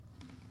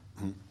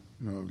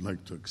I would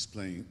like to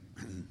explain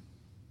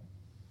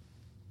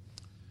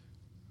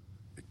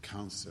a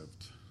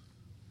concept,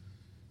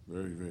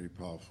 very, very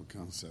powerful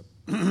concept,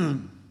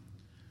 and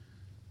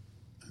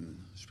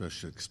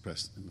especially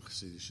expressed in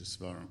Chassidische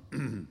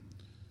Svarim,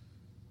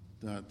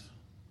 that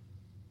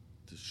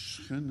the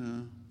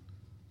Shekhinah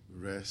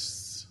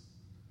rests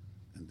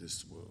in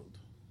this world.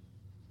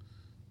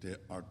 There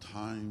are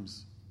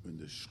times when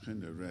the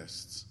Shekhinah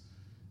rests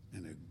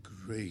in a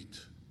great,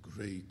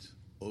 great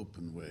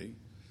open way.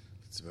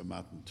 It's about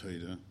Matan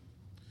Torah.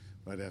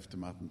 Right after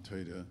Matan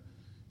Torah,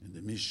 in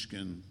the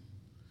Mishkan,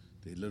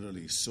 they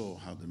literally saw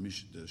how the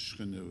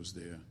Shekhinah was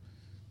there.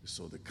 They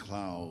saw the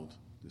cloud.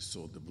 They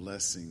saw the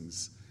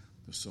blessings.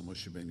 They saw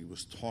Moshe Rabbeinu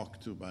was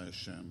talked to by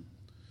Hashem.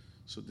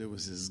 So there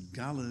was this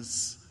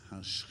Galus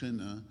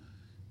HaShekhinah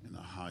in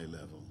a high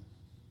level.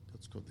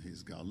 That's called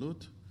his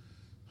Galut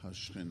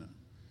HaShekhinah.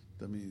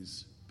 That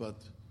means, but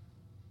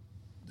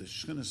the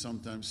Shekhinah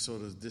sometimes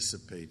sort of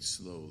dissipates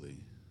slowly.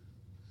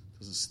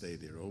 Doesn't stay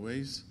there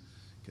always.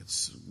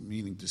 Gets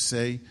meaning to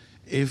say,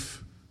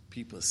 if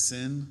people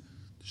sin,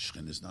 the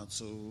Shekhinah is not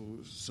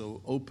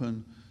so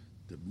open.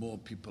 The more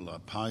people are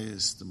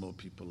pious, the more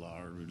people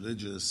are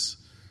religious.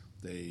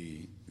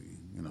 They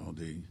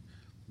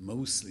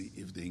mostly,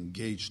 if they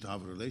engage to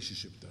have a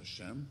relationship to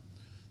Hashem,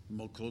 the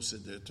more closer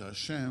they're to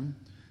Hashem,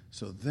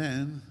 so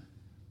then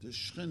the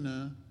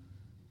Shekhinah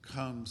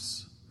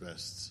comes,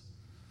 rests.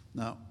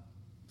 Now,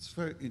 it's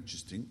very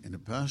interesting in the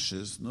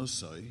Parshas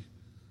Nosai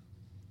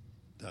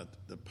that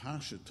the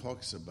Parsha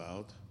talks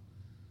about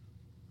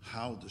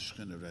how the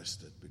Shekhinah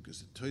rested,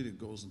 because the Torah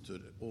goes into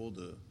all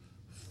the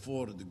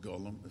four of the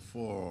Golem,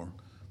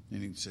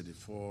 meaning to say the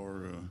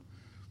four,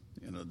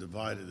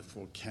 divided the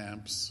four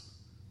camps.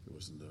 There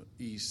was in the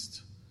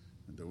east,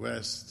 and the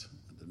west,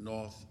 and the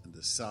north, and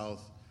the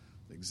south.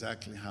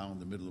 Exactly how in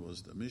the middle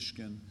was the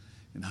Mishkan,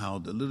 and how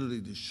literally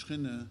the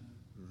Shekhinah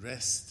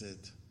rested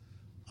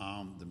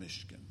on the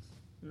Mishkan.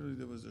 Literally,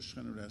 there was the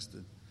Shekhinah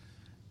rested,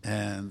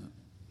 and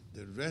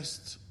the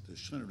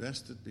Shekhinah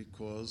rested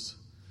because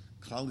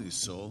Klal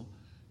Yisrael,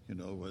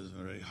 was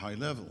a very high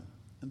level.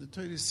 And the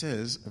Torah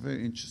says a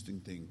very interesting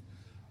thing: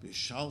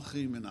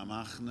 "B'shalchi min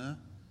amachna,"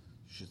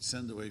 should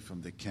send away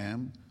from the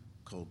camp,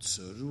 called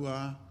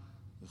Tzarua,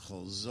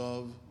 Chol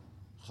Zov,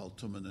 Chol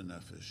Tumen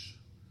Nefesh.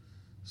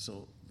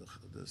 So the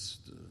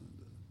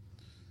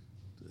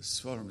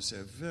Svarim say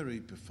a very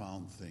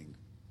profound thing.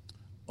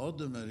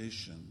 Adam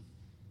Arishon,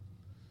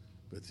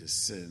 with his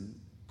sin,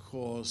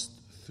 caused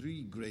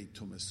three great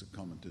tumas to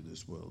come into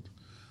this world.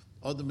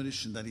 Adam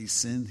Arishon, that he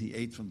sinned, he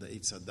ate from the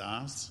Eitz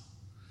Hadas,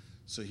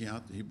 so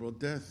he brought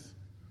death.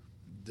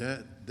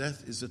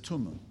 Death is a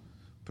tumah.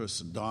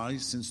 Person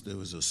dies, since there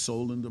was a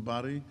soul in the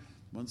body.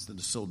 Once the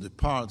soul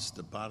departs,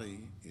 the body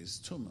is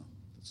tumah.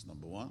 That's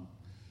number one.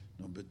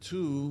 Number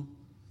two,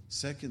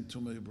 second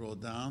tumah he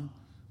brought down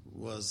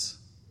was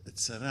a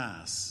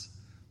tzaras.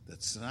 The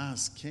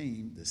tzaras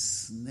came, the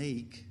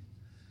snake,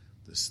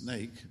 this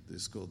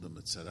is called the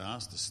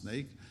tzaras, the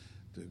snake.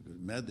 The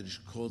Medrash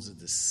calls it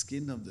the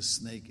skin of the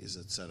snake is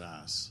a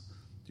tzaras.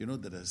 Do you know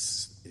that a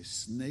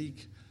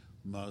snake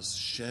must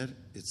shed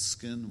its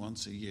skin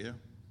once a year?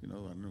 I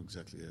don't know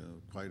exactly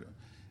quite.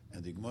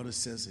 And the Gemara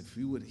says if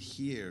you would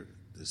hear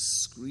the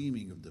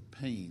screaming of the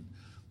pain,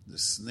 the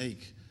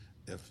snake,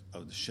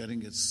 of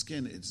shedding its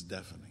skin, it's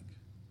deafening.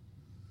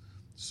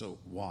 So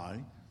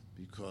why?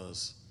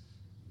 Because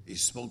he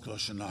spoke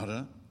Lashon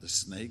Hara, the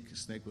snake. The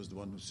snake was the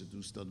one who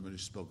seduced Adam when he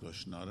spoke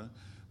Lashon Hara,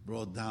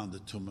 brought down the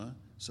tumah.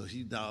 So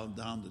he dialed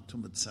down the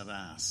tumah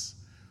tzaras.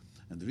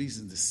 And the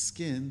reason the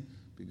skin,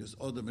 because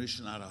Adam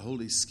Rishon had a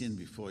holy skin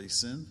before he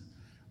sinned.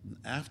 And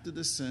after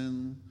the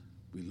sin,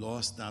 we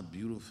lost that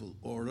beautiful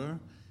order,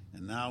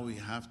 and now we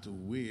have to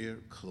wear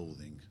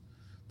clothing.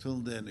 Till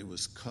then, it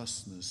was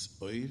kosnus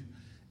oir,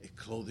 a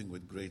clothing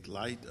with great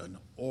light, an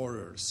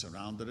order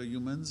surrounded the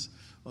humans.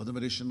 Adam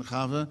Rishon and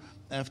Chava,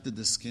 after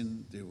the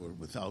skin, they were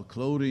without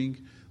clothing.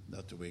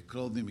 Not to wear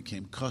clothing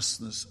became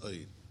kosnus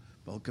oir.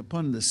 But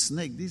upon the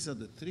snake, these are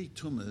the three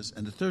tumas,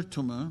 and the third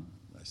tumah,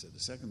 I said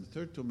the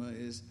third tumah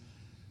is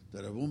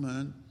that a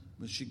woman,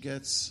 when she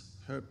gets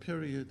her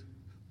period,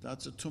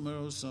 that's a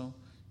tumah also,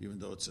 even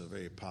though it's a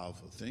very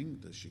powerful thing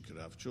that she could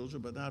have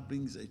children, but that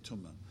brings a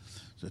tumah.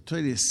 So the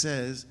Torah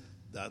says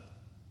that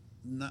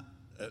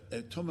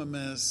a tumah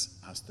mes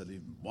has to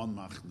leave one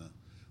machna,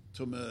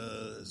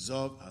 tumah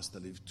zov has to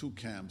leave two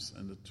camps,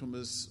 and the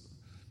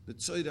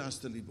tzorah has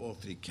to leave all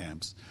three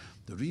camps.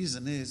 The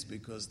reason is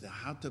because there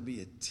had to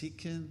be a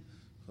tikkun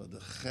for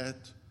the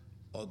chet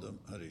Adam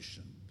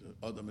Harishon, the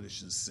Adam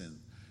Harishon sin,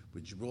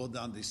 which brought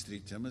down these three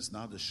tumas.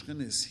 Now the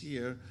Shekhinah is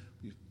here.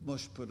 We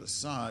must put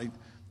aside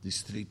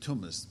these three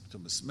tumas: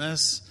 tumas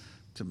mes,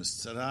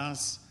 tumas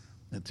tzaras,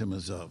 and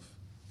tumas zov.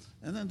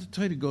 And then the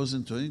Torah goes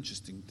into an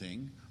interesting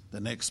thing.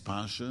 The next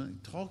parsha,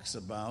 it talks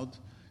about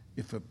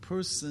if a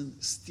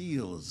person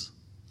steals,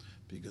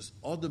 because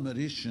Adam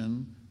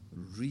Harishon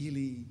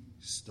really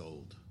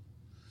stole.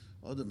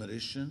 Adam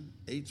Harishon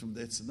ate from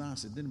the Eitz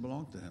Hadas. It didn't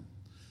belong to him.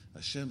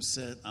 Hashem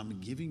said, I'm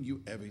giving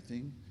you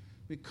everything.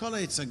 We call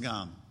it a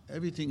gan.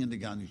 Everything in the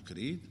gan you could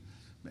eat.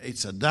 That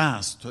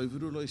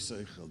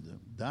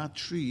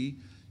tree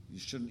you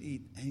shouldn't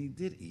eat, and he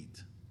did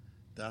eat.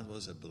 That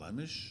was a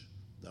blemish,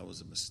 that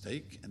was a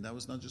mistake, and that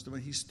was not just the way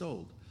he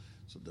stole.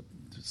 So the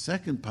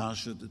second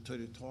parsha, the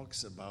Torah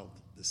talks about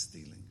the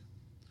stealing.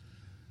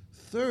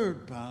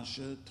 Third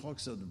parsha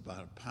talks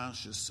about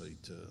parsha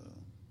Soita.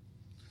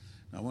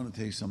 Now I want to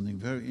tell you something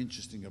very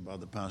interesting about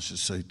the parsha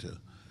Soita.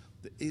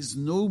 There is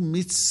no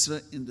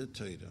mitzvah in the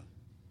Torah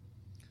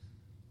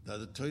that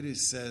the Torah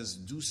says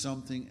do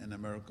something and a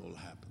miracle will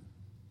happen.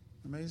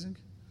 Amazing.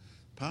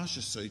 Parsha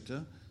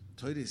Soita,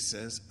 Torah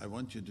says, I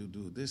want you to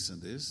do this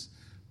and this.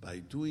 By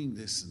doing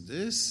this and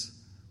this,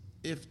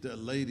 if the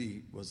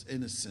lady was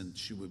innocent,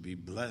 she would be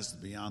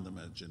blessed beyond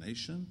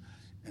imagination.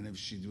 And if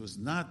she was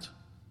not,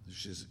 if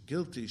she's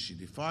guilty, she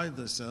defied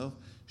herself,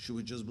 she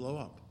would just blow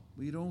up.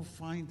 We don't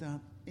find that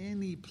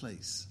any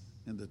place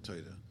in the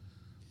Torah.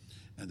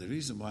 And the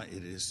reason why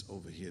it is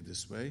over here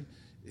this way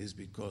is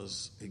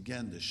because,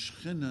 again, the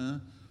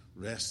Shekhinah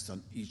rests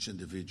on each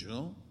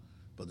individual,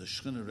 but the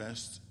Shekhinah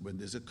rests when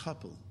there's a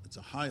couple. It's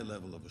a higher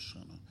level of a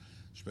Shekhinah,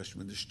 especially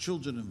when there's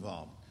children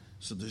involved.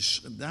 So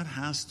that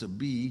has to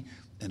be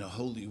in a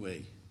holy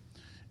way.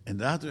 And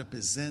that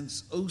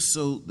represents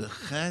also the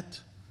Chet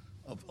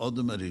of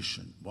Adam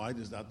Arishon. Why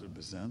does that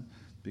represent?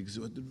 Because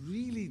what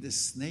really the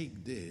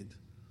snake did,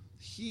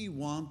 he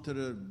wanted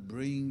to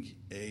bring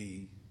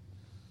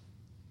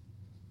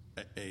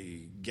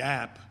a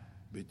gap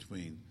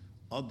between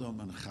Adam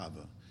and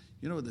Chava.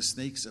 You know what the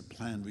snake's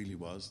plan really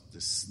was?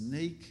 The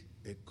snake,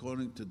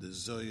 according to the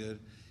Zohar,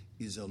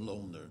 is a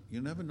loner.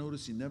 You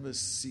never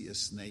see a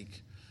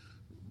snake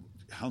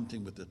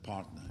hunting with a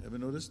partner. Ever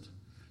noticed?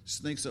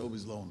 Snakes are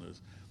always loners.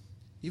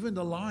 Even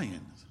the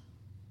lion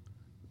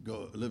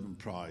live in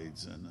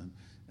prides, and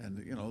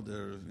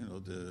they're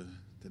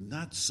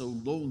not so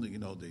lonely.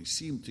 They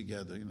seem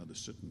together. There's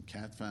certain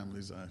cat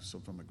families I saw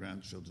from a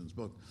grandchildren's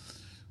book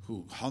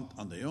who hunt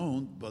on their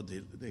own, but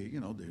they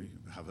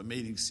have a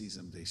mating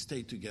season. They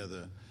stay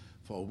together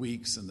for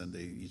weeks, and then they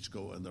each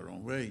go on their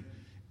own way.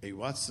 A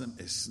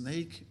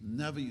snake,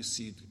 never you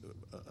see it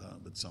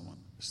with someone.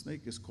 A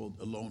snake is called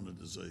a loner,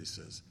 the Zohar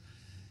says.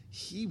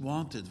 He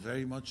wanted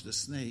very much the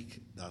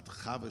snake that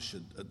Adam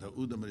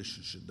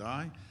Rishon should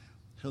die.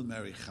 He'll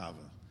marry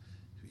Chava,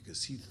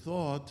 because he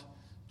thought,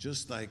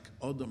 just like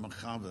Adam and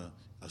Chava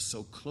are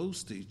so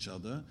close to each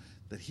other,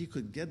 that he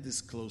could get this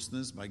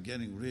closeness by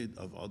getting rid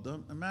of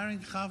Adam and marrying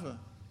Chava.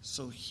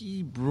 So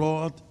he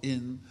brought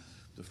in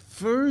the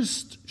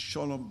first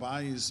Shalom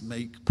Bayis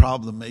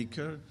problem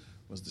maker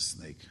was the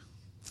snake.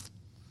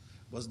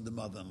 It wasn't the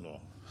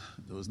mother-in-law.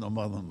 There was no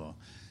mother-in-law.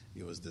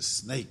 It was the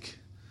snake.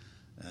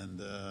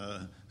 And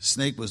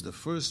snake was the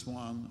first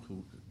one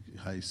who,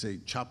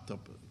 chopped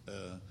up,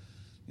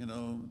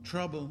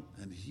 trouble.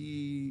 And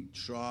he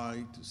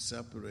tried to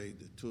separate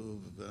the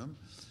two of them.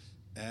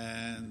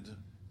 And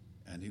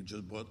he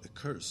just brought a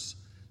curse.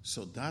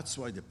 So that's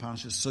why the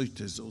Parsha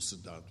Soita is also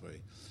that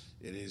way.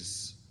 It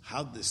is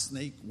how the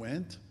snake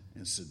went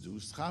and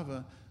seduced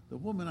Chava. The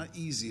women are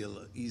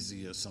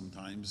easier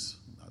sometimes,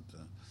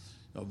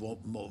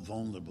 more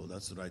vulnerable.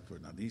 That's the right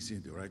word, not easy.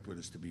 The right word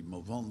is to be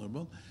more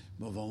vulnerable.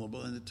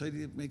 And the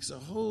Torah makes a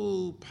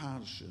whole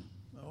parsha,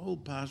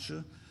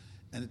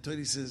 and the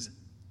Torah says,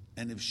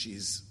 and if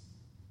she's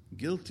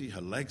guilty, her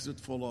legs would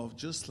fall off,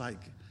 just like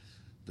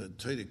the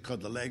Torah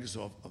cut the legs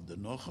off of the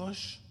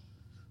Nochash.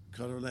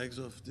 Cut her legs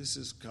off. This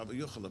is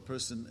Kavayuchal. A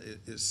person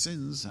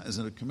sins, as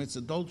in commits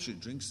adultery,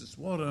 drinks this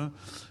water,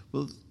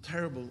 well,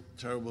 terrible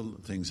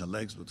things. Her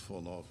legs would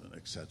fall off,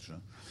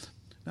 etc.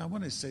 Now, I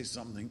want to say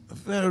something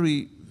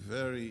very,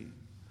 very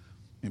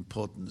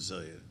important,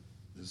 Zohar.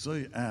 The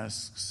Zohar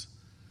asks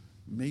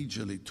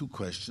majorly two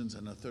questions,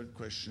 and a third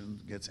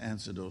question gets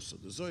answered also.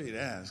 The Zohar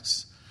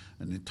asks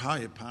an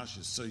entire Parsha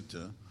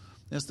Soita.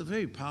 That's the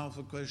very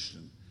powerful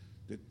question.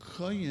 The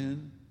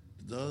Kohen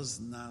does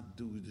not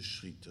do the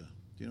Shrita.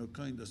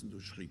 Kohen doesn't do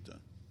Shrita.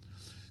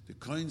 The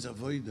Kohen's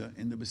avodah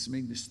in the Beis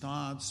Mikdash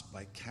starts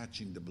by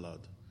catching the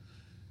blood.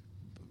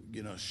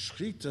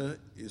 Shrita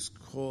is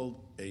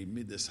called a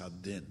Midas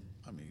Hadin.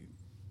 We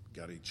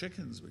got to eat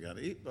chickens, we got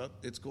to eat, but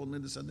it's called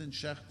Midas Hadin,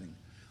 Shechting.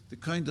 The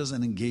Kohen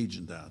doesn't engage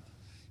in that.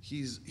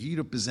 He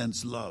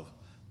represents love.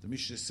 The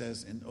Mishnah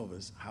says in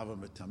Ovis, Hava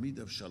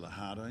metamidav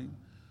shalaharim,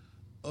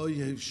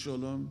 oyev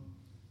shalom,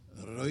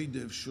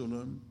 roidev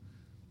shalom,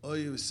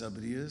 oyev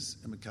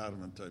sabriyas, and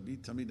mekarim and toy. Be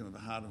tamidim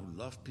v'harim who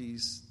love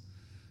peace,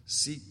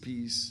 seek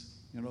peace.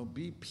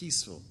 Be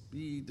peaceful.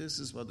 This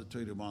is what the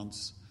Torah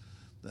wants.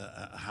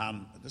 The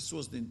Aharon. This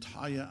was the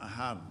entire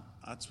Aharon.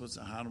 That's what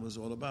Aharon was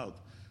all about.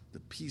 The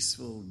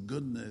peaceful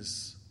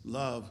goodness,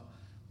 love.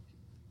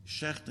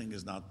 Shechting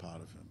is not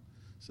part of him.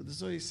 So this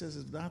is what he says.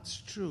 If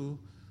that's true,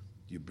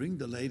 you bring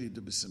the lady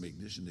to Beis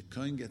Mikdash, and the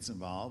Kohen gets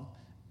involved,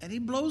 and he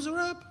blows her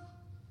up.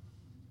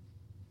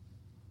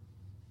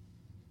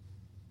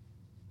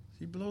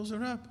 He blows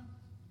her up.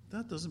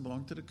 That doesn't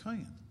belong to the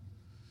Kohen.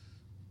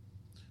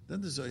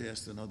 Then the Zohar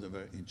asked another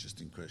very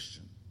interesting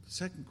question. The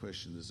second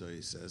question the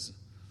Zohar says,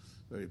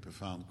 very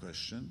profound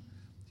question.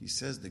 He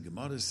says, the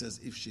Gemara says,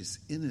 if she's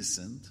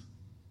innocent,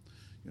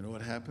 You know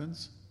what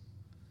happens?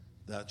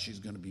 That she's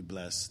going to be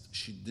blessed.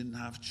 She didn't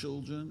have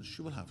children,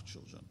 she will have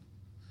children.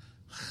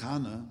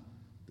 Chana,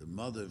 the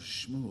mother of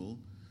Shmuel,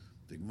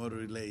 the Gemara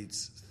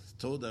relates,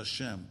 told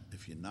Hashem,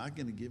 if you're not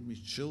going to give me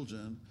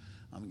children,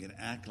 I'm going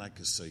to act like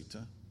a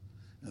Saita.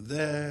 And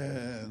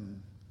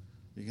then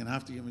you're going to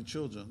have to give me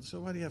children. So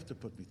why do you have to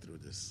put me through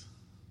this?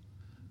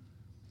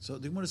 So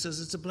the Gemara says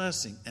it's a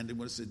blessing. And the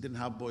Gemara says didn't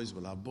have boys,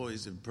 will have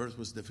boys. If birth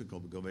was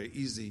difficult, it would go very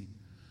easy.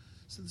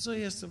 So the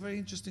Zohar asks a very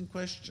interesting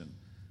question.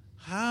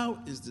 How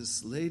is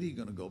this lady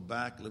going to go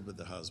back, live with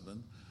the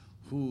husband,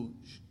 who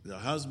the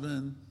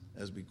husband,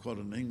 as we quote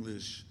in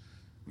English,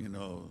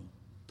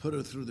 put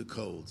her through the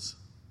coals?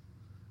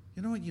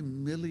 You know what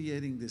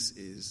humiliating this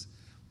is?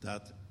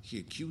 That he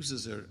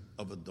accuses her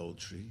of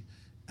adultery,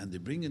 and they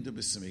bring into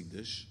Beis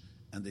Hamikdash,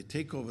 and they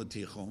take over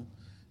Tichon,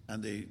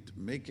 and they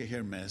make a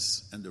hair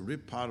mess, and they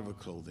rip part of her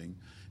clothing,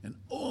 and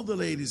all the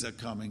ladies are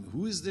coming.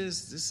 Who is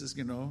this? This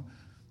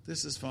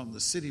is from the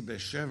city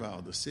Beersheba,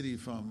 or the city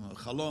from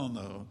Chalon,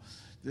 or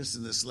this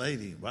is this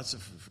lady. What's her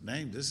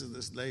name? This is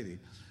this lady.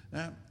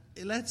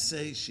 Let's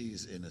say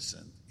she's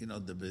innocent.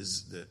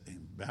 The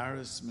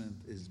embarrassment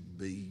is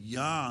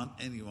beyond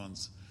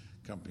anyone's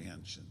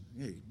comprehension.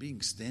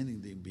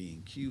 Standing there,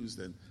 being accused.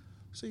 And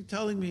so you're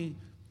telling me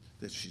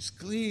that she's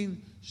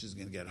clean, she's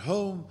going to get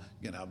home,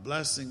 going to have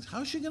blessings.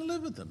 How is she going to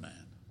live with the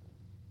man?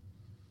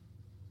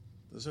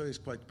 The Zohar is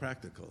quite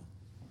practical.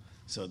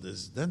 So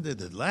then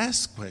the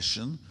last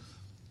question,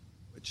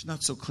 which is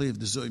not so clear if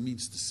the Zohar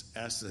means to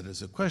ask that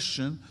as a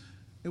question,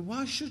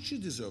 why should she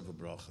deserve a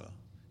bracha?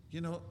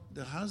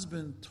 The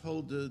husband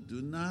told her,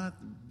 do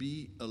not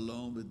be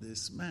alone with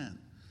this man.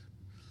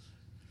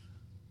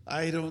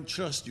 I don't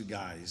trust you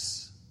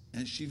guys.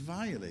 And she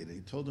violated.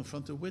 He told in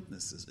front of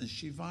witnesses. And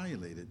she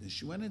violated. And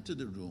she went into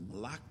the room,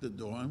 locked the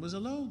door, and was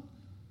alone.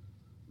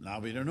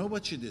 Now we don't know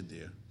what she did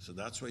there. So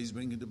that's why he's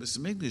bringing the Beis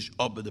Hamikdash.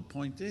 Oh, but the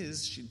point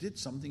is, she did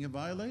something in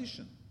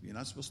violation. You're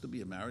not supposed to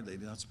be a married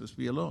lady, not supposed to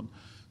be alone.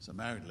 So a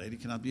married lady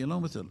cannot be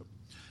alone with her.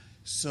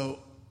 So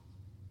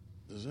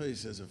the Zohar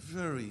says a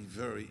very,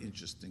 very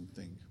interesting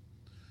thing.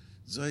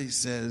 Zohar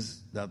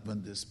says that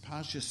when this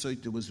Pasha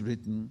Soita was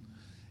written,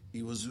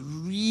 it was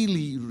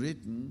really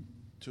written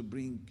to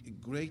bring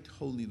great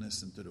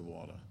holiness into the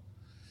water.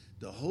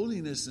 The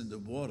holiness in the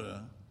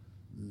water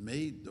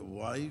made the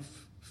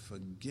wife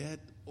forget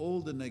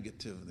all the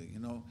negativity.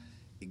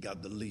 It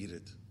got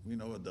deleted. We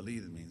know what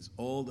deleted means.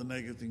 All the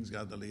negative things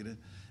got deleted.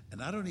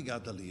 And not only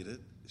got deleted,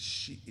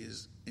 she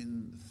is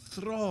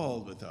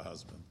enthralled with her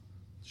husband.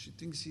 She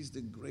thinks he's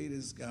the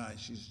greatest guy.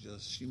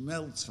 She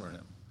melts for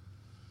him.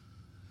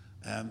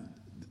 And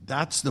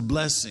that's the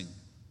blessing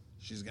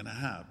she's going to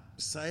have.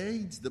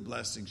 Besides the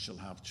blessing, she'll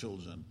have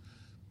children.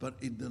 But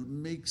it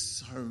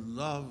makes her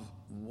love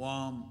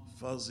warm,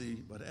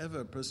 fuzzy,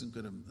 whatever a person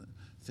could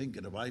think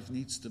that a wife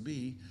needs to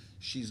be,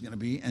 she's going to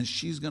be. And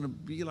she's going to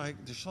be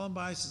like, the Shalom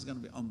Bayis is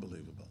going to be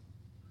unbelievable.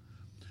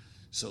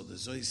 So the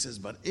Zohar says,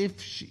 but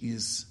if she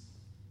is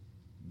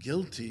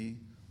guilty,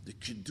 the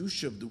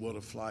Kedusha of the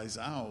water flies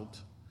out,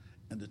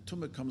 and the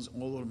Tumah comes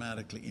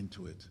automatically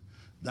into it.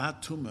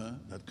 That Tumah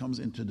that comes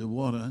into the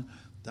water,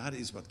 that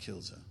is what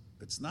kills her.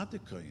 It's not the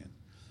Kohen.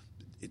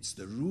 It's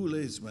the rule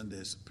is when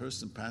this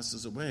person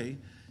passes away,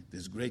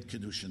 there's great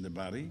Kedusha in the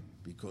body.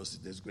 Because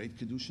there's great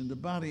Kedusha in the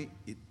body,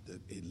 it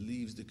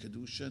leaves the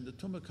Kedusha and the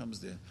Tumah comes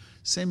there.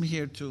 Same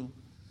here too,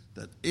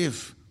 that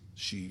if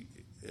she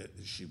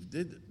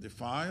did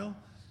defile,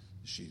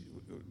 she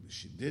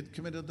did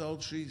commit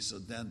adultery, so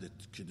then the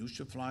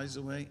Kedusha flies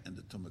away and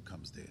the Tumah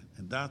comes there.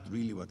 And that's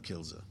really what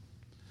kills her.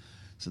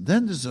 So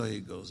then the Zohar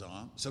goes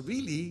on. So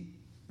really,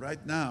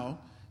 right now,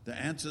 the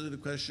answer to the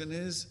question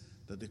is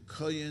that the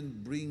Kohen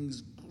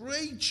brings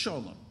great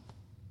shalom.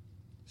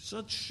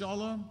 Such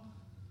shalom.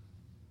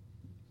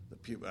 The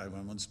people, I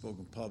once spoke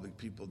in public,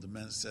 the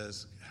men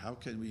says, how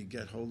can we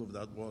get hold of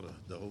that water,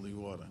 the holy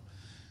water?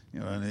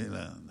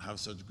 And have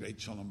such great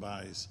shalom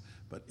bayis.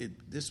 But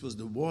this was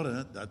the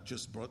water that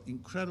just brought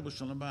incredible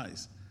shalom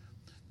bayis.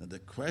 Now the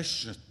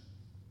question,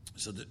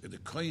 so the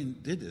Kohen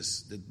did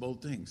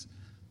both things.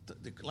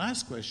 The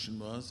last question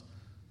was,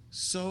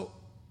 so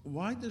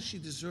why does she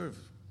deserve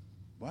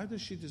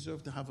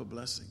to have a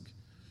blessing?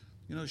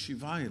 She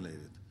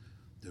violated.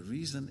 The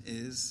reason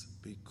is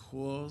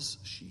because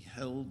she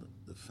held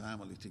the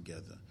family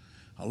together.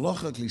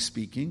 Halachically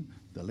speaking,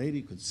 the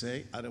lady could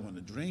say, I don't want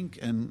to drink,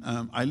 and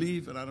I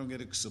leave, and I don't get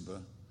a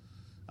ksuba.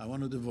 I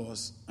want a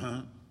divorce.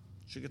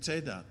 She could say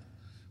that.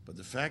 But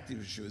the fact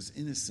that she was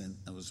innocent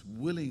and was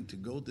willing to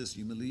go this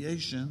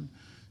humiliation,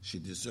 she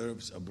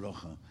deserves a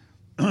bracha.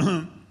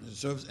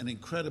 Deserves an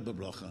incredible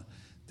bracha.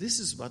 This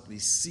is what we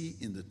see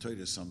in the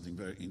Torah, something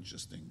very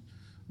interesting.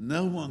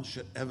 No one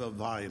should ever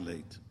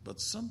violate. But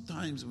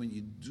sometimes when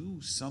you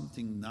do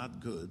something not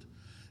good,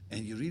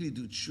 and you really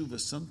do tshuva,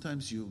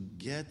 sometimes you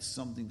get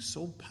something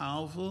so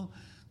powerful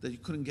that you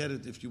couldn't get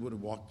it if you would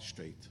have walked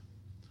straight.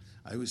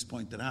 I always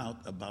pointed out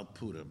about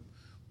Purim.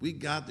 We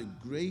got the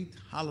great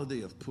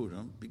holiday of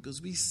Purim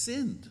because we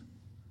sinned.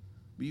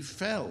 We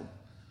fell.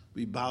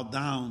 We bowed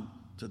down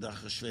to the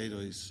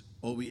Achashverosh.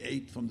 or we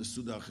ate from the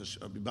Suda,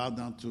 we bowed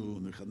down to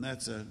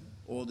Nebuchadnezzar,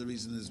 or the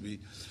reason is we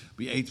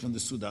ate from the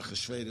Suda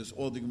Cheshveros,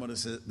 or the Gemara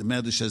says, the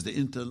Medrash says the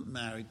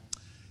intermarried.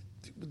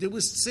 There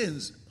was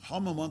sins.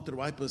 Haman wanted to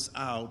wipe us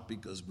out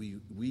because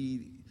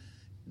we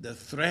the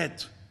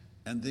threat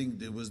and thing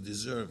there was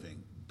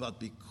deserving. But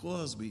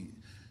because we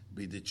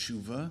did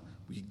tshuva,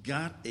 we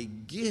got a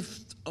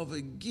gift of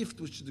a gift,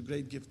 which is the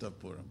great gift of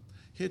Purim.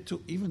 Here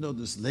too, even though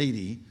this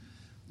lady,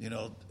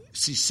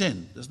 she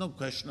sinned, there's no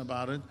question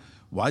about it.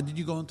 Why did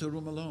you go into a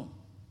room alone?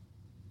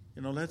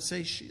 Let's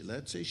say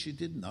she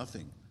did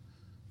nothing.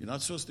 You're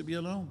not supposed to be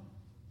alone.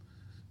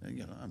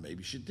 And,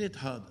 maybe she did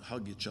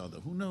hug each other.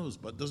 Who knows?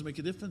 But it doesn't make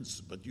a difference.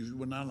 But you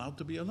were not allowed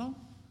to be alone.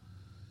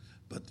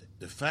 But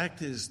the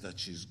fact is that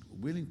she's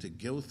willing to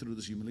go through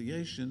this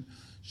humiliation.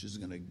 She's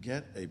going to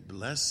get a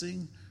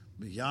blessing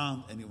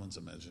beyond anyone's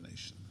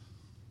imagination.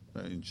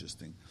 Very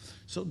interesting.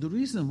 So the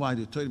reason why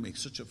the Torah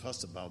makes such a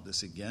fuss about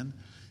this again,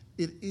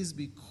 it is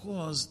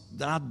because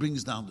that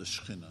brings down the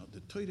Shekhinah.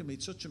 The Torah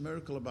made such a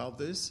miracle about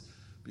this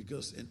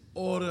because in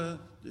order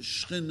the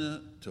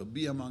Shekhinah to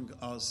be among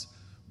us,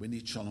 we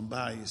need Shalom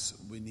Bayis,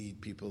 we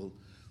need people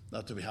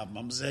that we have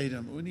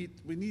Mamzerim,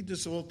 we need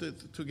this all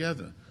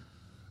together.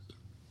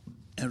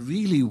 And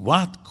really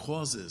what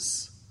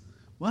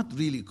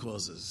really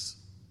causes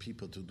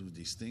people to do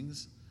these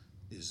things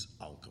is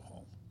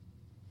alcohol.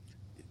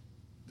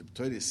 The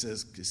Torah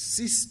says,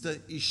 Kesista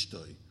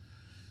ishtoi.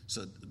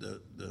 So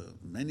the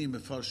many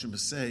Mefarshim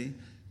say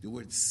the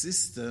word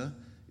sister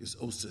is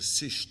also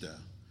sishta.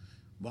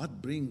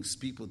 What brings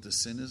people to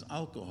sin is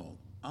alcohol.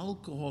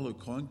 Alcohol,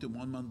 according to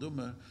one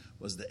Mandumer,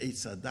 was the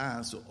Eitz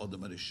Hadas or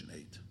Adam Rishon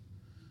ate.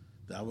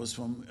 That was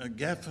from a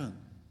Geffen,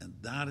 and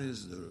that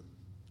is the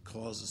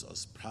causes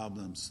us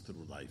problems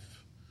through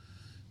life.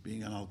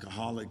 Being an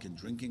alcoholic and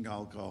drinking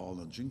alcohol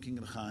and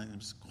drinking l'chaim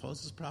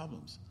causes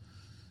problems.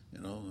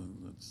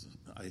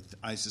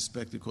 I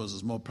suspect it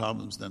causes more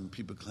problems than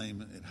people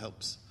claim it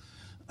helps,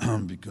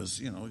 because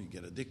you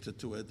get addicted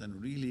to it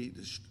and really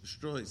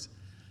destroys.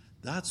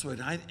 That's why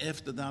right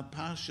after that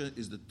Pasha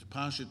is the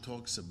Pasha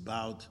talks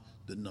about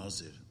the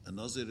Nazir. The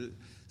Nazir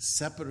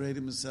separated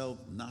himself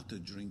not to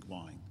drink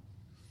wine.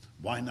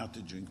 Why not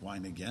to drink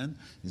wine again?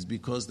 Is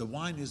because the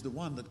wine is the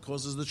one that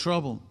causes the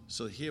trouble.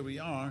 So here we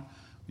are.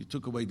 We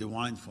took away the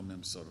wine from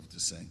him, sort of to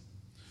say.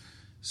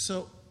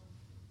 So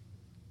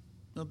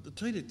now the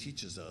Torah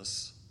teaches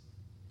us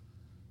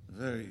a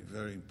very,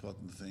 very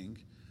important thing,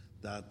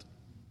 that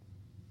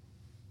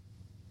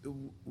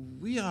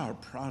we are a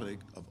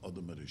product of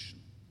Adam Rishon.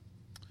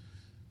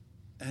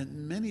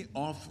 And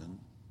often,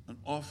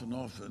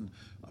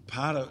 a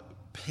part of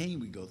pain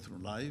we go through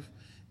life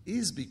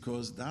is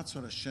because that's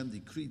what Hashem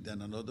decreed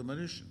then on Adam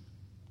Rishon.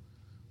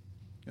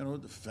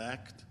 The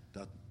fact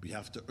that we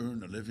have to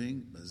earn a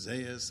living,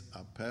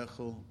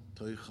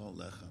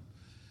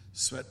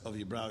 sweat of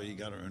your brow, you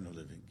got to earn a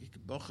living.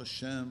 Baruch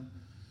Hashem,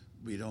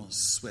 we don't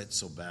sweat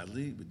so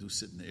badly. We do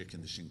sit in the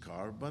air-conditioned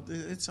car, but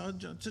it's our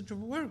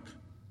work.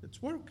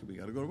 It's work. We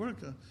got to go to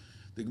work.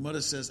 The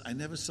Gemara says, I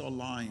never saw a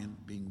lion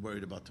being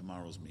worried about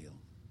tomorrow's meal.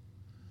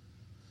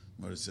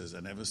 The Gemara says,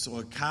 I never saw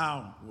a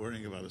cow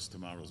worrying about his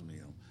tomorrow's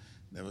meal.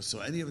 Never saw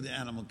any of the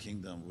animal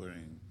kingdom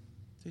worrying.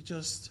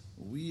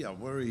 We are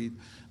worried.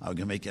 Are we going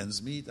to make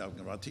ends meet? Are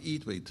we going to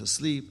eat, wait to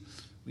sleep?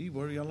 We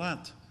worry a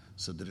lot.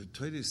 So the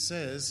Torah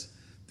says,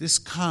 this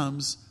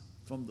comes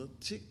from the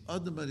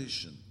Adam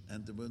Rishon.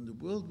 And when the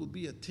world will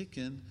be a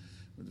tikkun,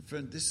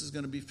 this is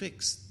going to be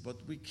fixed.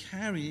 But we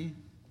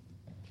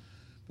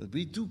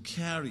do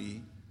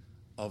carry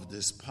of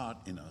this part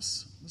in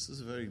us. This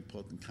is a very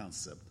important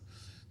concept.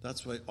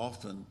 That's why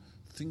often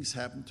things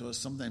happen to us,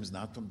 sometimes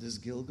not from this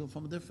Gilgal,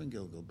 from a different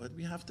Gilgal, but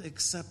we have to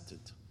accept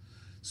it.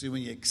 See,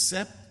 when you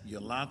accept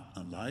your lot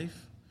in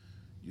life,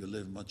 you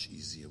live much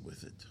easier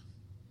with it.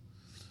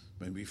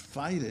 When we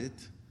fight it,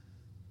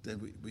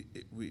 then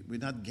we're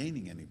not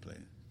gaining any play.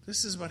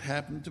 This is what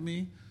happened to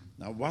me.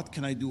 Now, what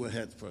can I do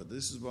ahead for?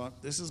 This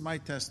is my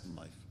test in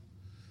life.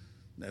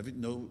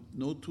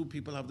 No two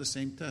people have the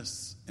same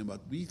tests. And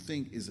what we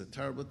think is a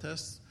terrible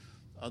test,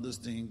 others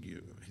think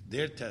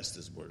their test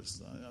is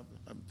worse.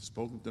 I've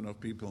spoken to enough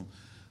people.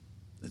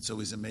 It's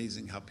always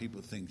amazing how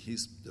people think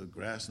the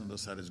grass on the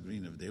other side is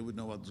green. If they would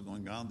know what's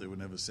going on, they would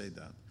never say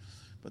that.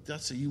 But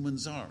that's how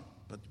humans are.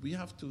 But we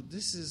have to,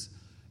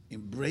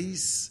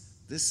 embrace,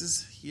 this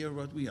is here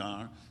what we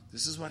are,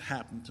 this is what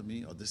happened to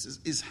me, or this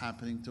is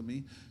happening to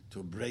me, to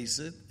embrace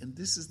it, and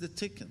this is the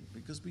tikkun,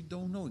 because we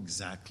don't know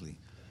exactly,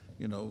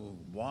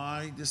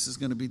 why this is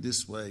going to be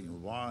this way,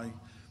 and why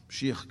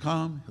Mashiach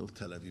come, he'll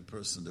tell every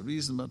person the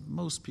reason, but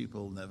most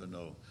people never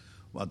know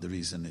what the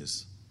reason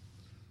is.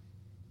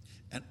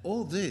 And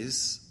all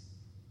this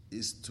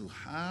is to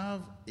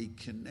have a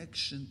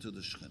connection to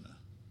the Shekhinah.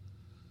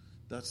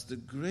 That's the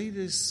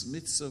greatest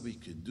mitzvah we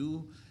could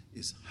do,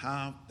 is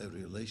have a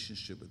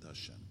relationship with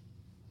Hashem.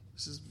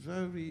 This is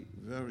very,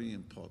 very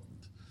important.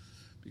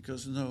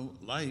 Because,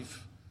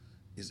 life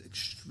is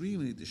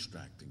extremely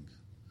distracting.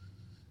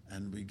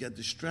 And we get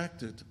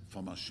distracted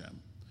from Hashem.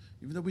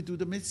 Even though we do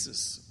the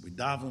mitzvahs, we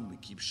daven, we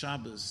keep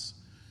Shabbos,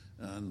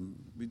 And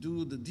we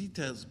do the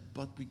details,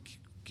 but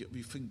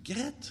we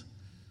forget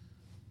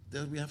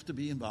that we have to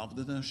be involved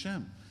in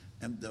Hashem.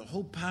 And the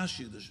whole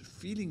passion, the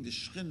feeling the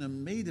Shekhinah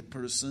made a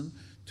person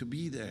to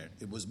be there.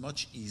 It was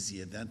much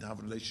easier then to have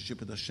a relationship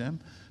with Hashem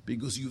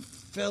because you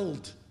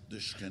felt the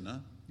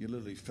Shekhinah. You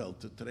literally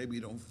felt it. Today we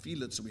don't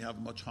feel it, so we have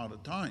a much harder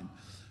time.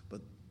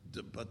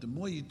 But the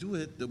more you do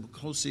it, the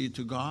closer you're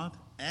to God,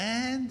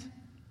 and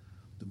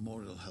the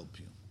more it'll help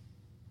you.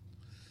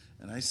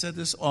 And I said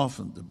this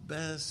often, the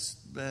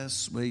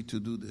best way to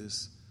do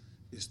this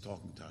is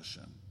talking to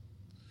Hashem.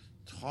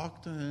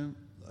 Talk to Him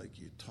like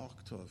you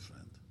talk to a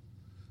friend.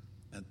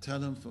 And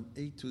tell Him from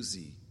A to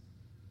Z.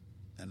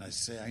 And I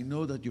say, I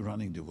know that you're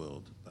running the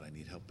world, but I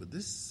need help with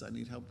this, I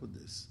need help with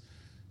this.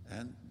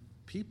 And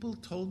people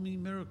told me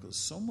miracles.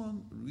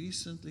 Someone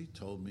recently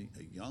told me,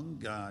 a young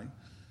guy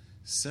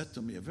said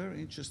to me a very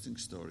interesting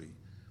story.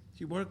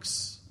 He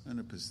works in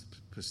a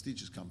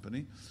prestigious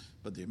company,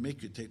 but they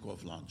make you take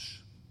off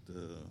lunch. They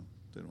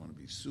don't want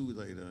to be sued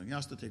later. He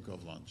has to take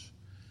off lunch.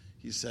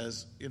 He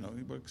says, he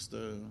works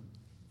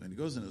when he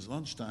goes in his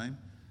lunchtime,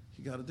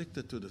 he got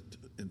addicted to the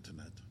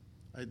internet.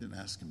 I didn't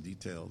ask him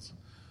details,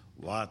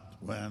 what,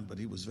 when, but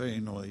he was very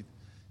annoyed.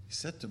 He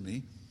said to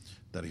me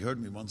that he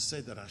heard me once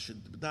say that I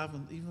should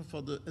daven even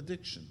for the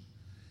addiction.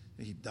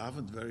 He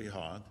davened very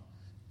hard,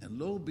 and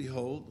lo and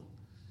behold,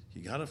 he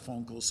got a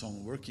phone call,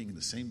 someone working in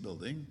the same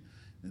building,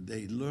 and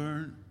they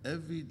learn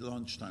every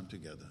lunchtime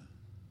together.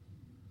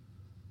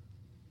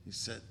 He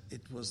said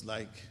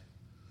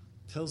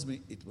tells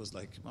me it was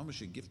like, Mama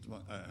should gift.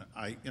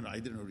 I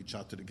didn't reach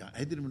out to the guy. I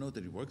didn't even know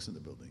that he works in the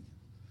building.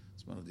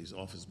 It's one of these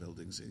office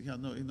buildings. He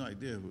had no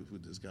idea who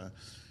this guy.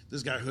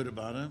 This guy heard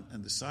about him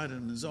and decided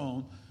on his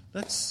own,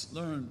 let's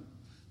learn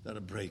that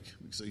a break.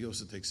 So he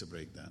also takes a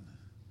break then.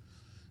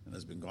 And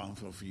has been gone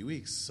for a few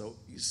weeks. So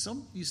you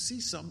see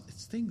some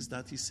things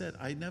that he said,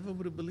 I never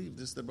would have believed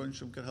this. The Rebbeinu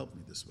Shalom can help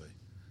me this way.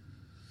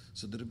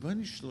 So the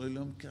Rebbeinu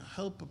Shalom can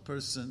help a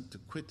person to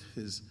quit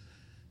his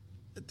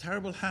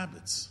terrible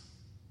habits.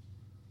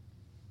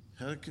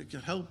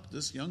 Can help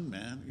this young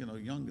man,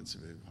 young, it's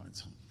very hard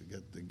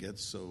to get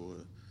so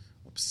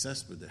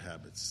obsessed with the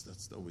habits.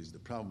 That's always the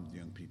problem with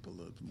young people,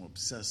 they're more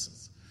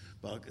obsessed.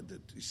 But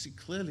you see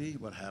clearly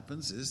what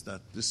happens is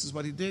that this is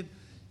what he did.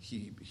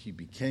 He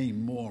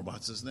became more,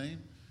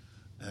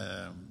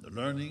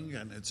 learning,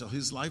 and so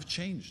his life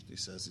changed. He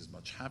says he's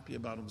much happier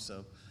about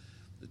himself.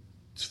 The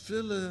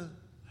tefillah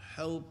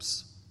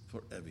helps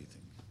for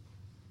everything.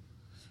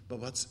 But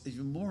what's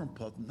even more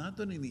important, not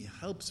only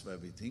helps for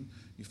everything,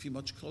 you feel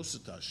much closer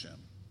to Hashem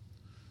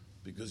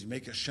because you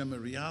make Hashem a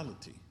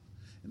reality.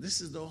 And this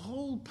is the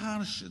whole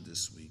parsha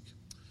this week.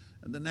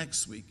 And the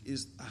next week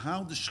is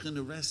how the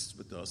Shekhinah rests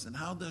with us and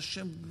how the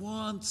Hashem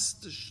wants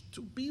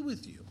to be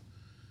with you.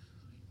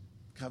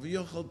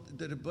 Kaviyachol,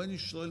 the Rebbeinu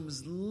Shalom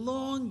is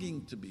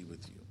longing to be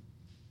with you.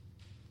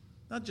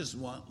 Not just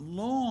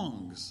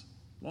longs.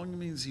 Longing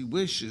means he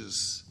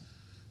wishes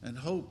and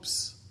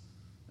hopes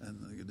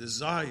and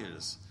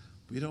desires.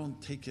 We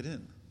don't take it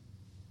in.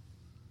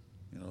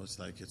 It's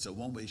like it's a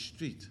one-way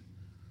street.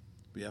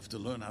 We have to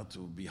learn how to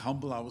be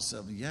humble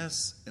ourselves,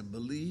 yes, and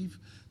believe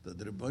that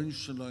the Rebbeinu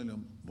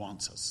Shalom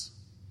wants us.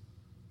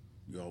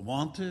 You are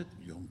wanted,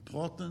 you're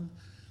important.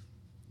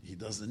 He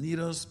doesn't need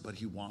us, but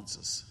he wants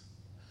us.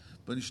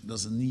 Rebbeinu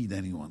doesn't need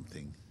any one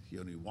thing. He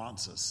only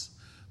wants us.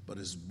 But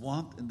his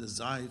want and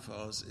desire for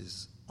us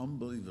is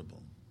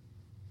unbelievable.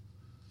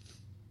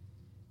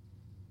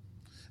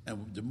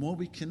 And the more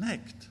we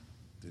connect,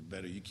 the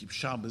better you keep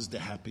Shabbos, the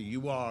happier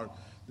you are.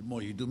 The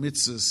more you do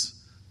mitzvahs,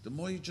 the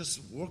more you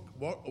just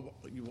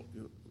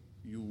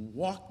you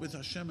walk with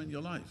Hashem in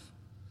your life.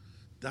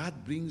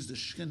 That brings the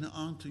Shekhinah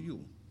onto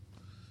you.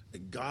 A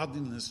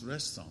godliness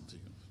rests onto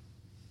you.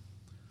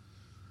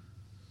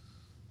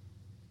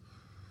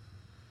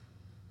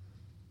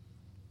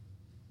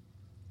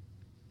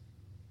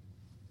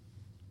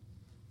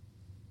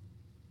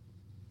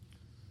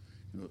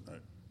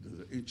 There's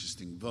an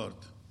interesting word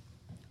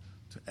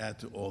to add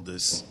to all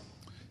this.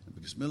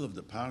 Because middle of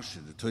the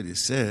parsha, the Torah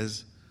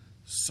says,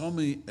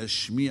 Somi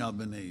eshmi al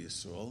b'nei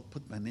Yisrael,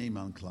 put my name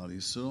on Klal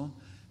Yisrael,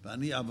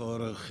 v'ani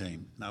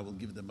avorochem, and I will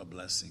give them a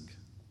blessing.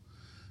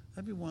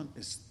 Everyone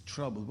is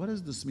troubled. What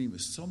does this mean?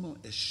 Somi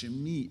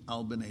eshmi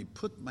al b'nei,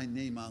 put my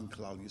name on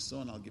Klal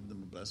Yisrael, and I'll give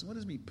them a blessing. What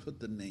does it mean, put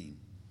the name?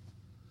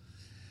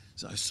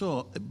 So I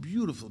saw a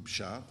beautiful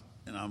pshat,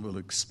 and I will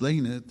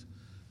explain it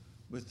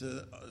with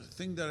a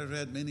thing that I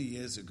read many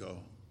years ago,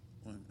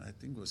 when I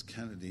think it was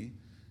Kennedy.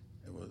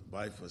 His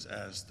wife was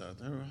asked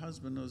that her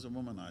husband was a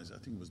womanizer. I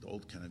think it was the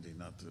old Kennedy,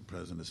 not the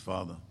president, his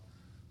father.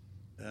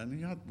 And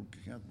he had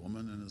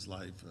women in his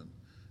life. And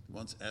he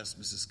once asked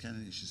Mrs.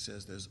 Kennedy, she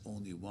says, there's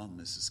only one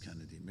Mrs.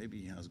 Kennedy. Maybe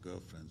he has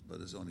girlfriends, but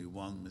there's only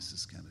one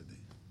Mrs. Kennedy.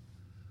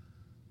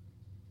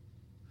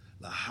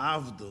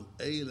 Lahavdul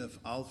Eilef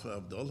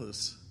Alpha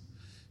Abdullas.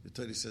 The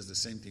Torah says the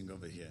same thing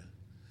over here.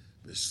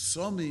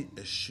 V'somi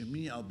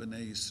eshmi al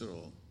b'nei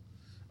Yisrael.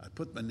 I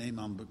put my name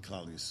on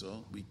Klal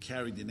Yisrael. We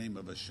carry the name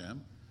of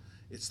Hashem.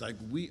 It's like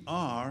we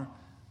are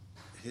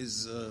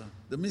his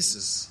the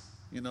missus.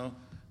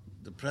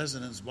 the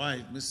president's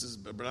wife, Mrs.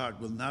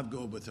 Barak, will not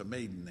go with her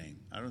maiden name.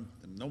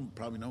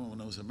 Probably no one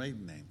knows her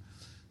maiden name.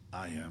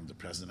 I am the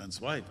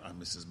president's wife. I'm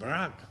Mrs.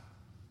 Barak.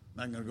 I'm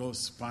not going to go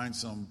find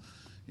some,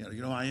 I'm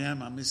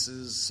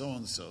Mrs.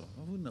 So-and-so.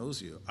 Well, who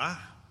knows you?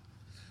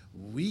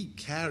 We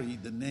carry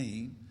the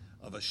name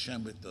of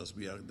Hashem with us.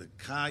 We are the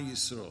Ka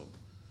Yisrael.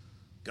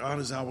 God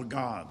is our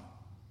God.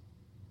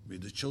 We're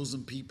the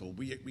chosen people.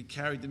 We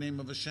carry the name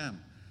of Hashem.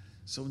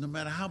 So no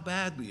matter how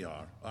bad we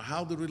are or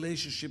how the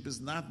relationship is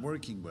not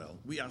working well,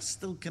 we are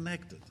still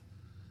connected.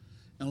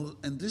 And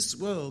in this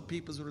world,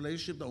 people's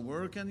relationship don't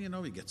work,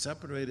 and we get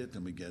separated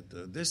and we get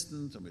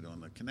distant and we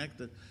don't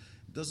connect it.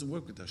 It doesn't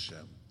work with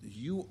Hashem.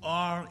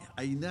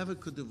 I never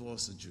could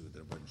divorce a Jew, the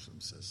Rebbeinu Shalom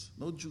says.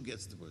 No Jew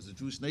gets divorced. The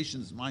Jewish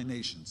nation is my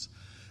nations.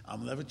 I'll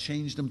never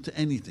change them to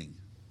anything.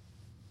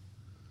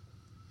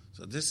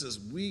 So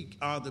we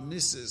are the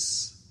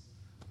missus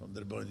from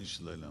the Rebbeinu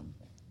Shalom.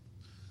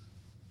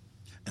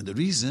 And the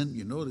reason,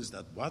 you notice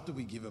that what do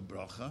we give a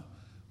bracha?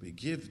 We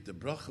give the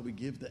bracha, we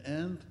give the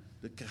end.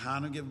 The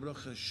kahana give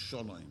bracha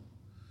shalom.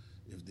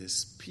 If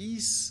there's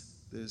peace,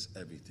 there's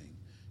everything.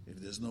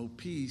 If there's no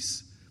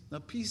peace, now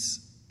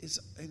peace is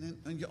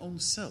in your own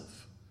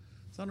self.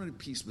 It's not only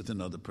peace with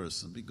another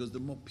person, because the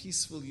more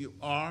peaceful you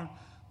are,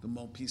 the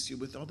more peace you're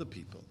with other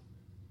people.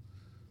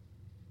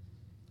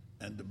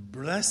 And the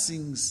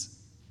blessings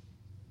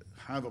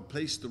have a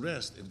place to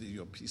rest if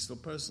you're a peaceful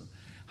person.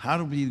 How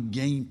do we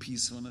gain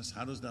peacefulness?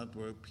 How does that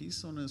work?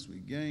 Peacefulness we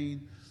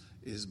gain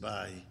is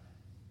by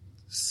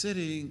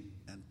sitting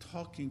and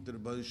talking to the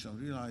Rebbeinu Shalom,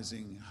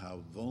 realizing how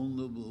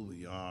vulnerable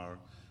we are,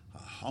 how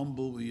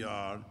humble we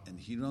are, and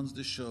he runs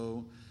the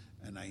show,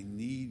 and I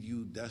need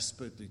you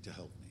desperately to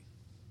help me.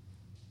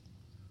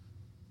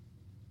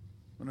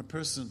 When a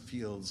person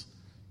feels,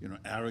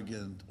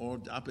 arrogant, or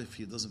if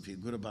he doesn't feel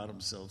good about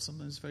himself,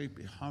 sometimes it's very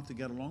hard to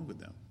get along with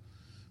them.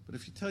 But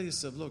if you tell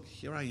yourself, look,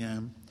 here I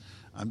am,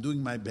 I'm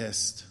doing my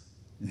best,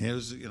 and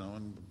here's,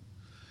 I'm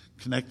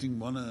connecting,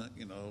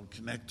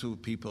 connect to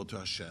people, to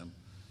Hashem,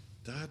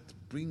 that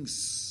brings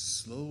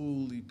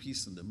slowly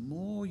peace. And the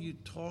more you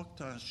talk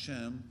to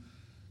Hashem,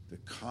 the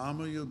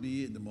calmer you'll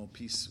be, and the more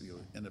peace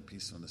and the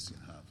peacefulness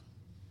you'll have.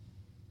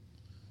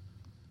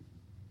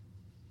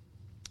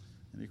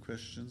 Any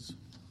questions?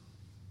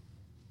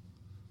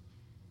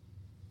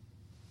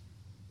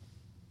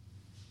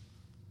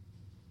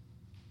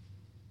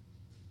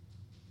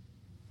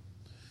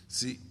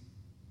 See,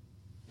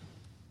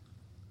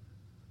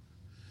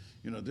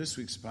 this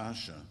week's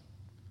Pasha,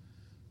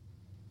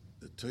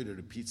 the Torah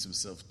repeats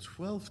himself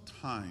 12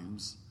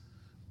 times,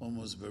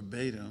 almost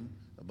verbatim,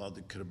 about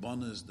the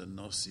Karbanas the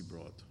Nasi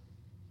brought.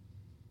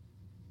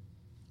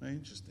 Very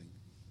interesting.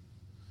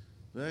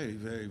 Very,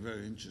 very,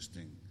 very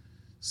interesting.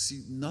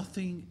 See,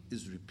 nothing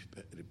is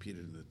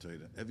repeated in the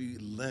Torah. Every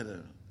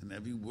letter and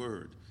every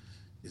word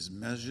is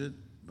measured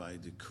by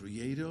the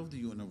creator of the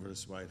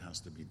universe, why it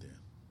has to be there.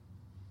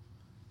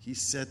 He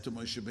said to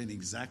Moshe Rabbeinu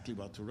exactly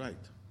what to write.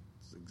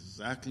 It's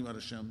exactly what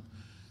Hashem,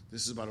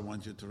 this is what I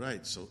want you to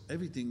write. So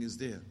everything is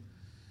there.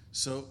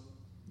 So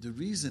the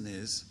reason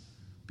is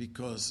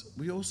because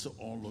we also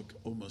all look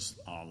almost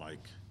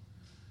alike.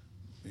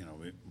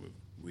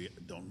 We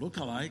don't look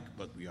alike,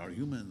 but we are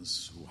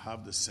humans who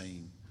have the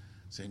same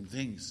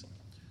things.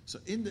 So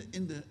in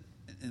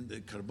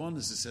the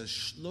Karbonis it says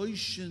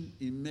Shloishin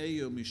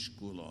Imeyo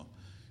Mishkula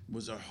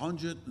was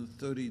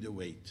 130 the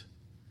weight.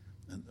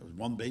 And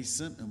one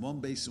basin, and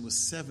one basin was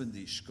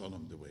 70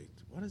 shkolim the weight.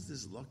 What is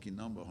this lucky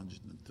number,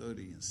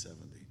 130 and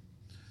 70?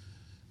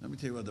 Let me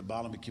tell you what the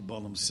Balaam and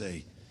Kibbalim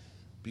say.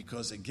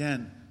 Because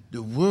again,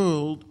 the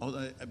world,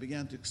 I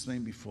began to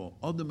explain before,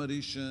 Adam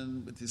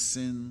Arishan with his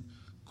sin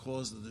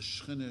caused that the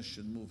Shekhinah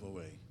should move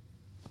away.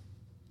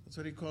 That's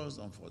what he caused,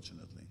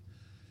 unfortunately.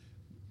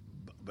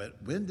 But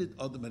when did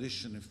Adam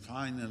Arishan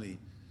finally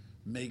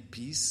make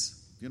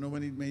peace? You know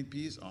when he made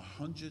peace?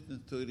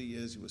 130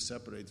 years he was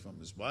separated from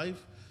his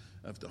wife.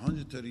 After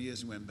 130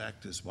 years, he went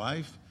back to his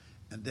wife,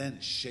 and then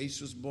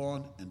Shes was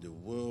born, and the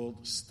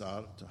world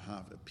started to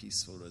have a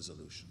peaceful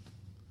resolution.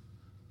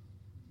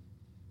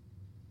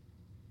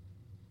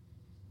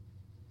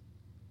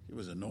 He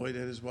was annoyed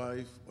at his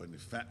wife, or in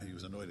fact, he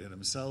was annoyed at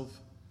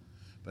himself,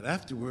 but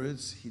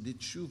afterwards, he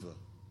did tshuva.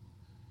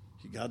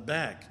 He got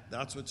back.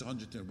 That's what's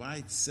 130. Why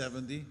it's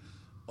 70?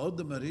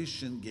 Adam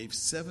Arishan gave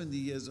 70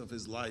 years of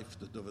his life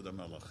to David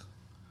HaMelech.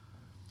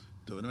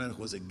 David HaMelech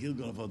was a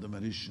Gilgal of Adam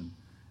Arishan.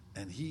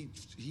 And he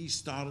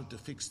started to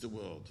fix the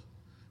world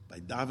by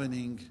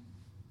davening.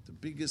 The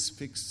biggest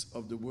fix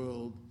of the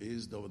world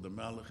is, though the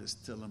Malach is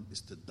telling, is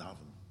to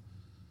daven.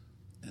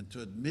 And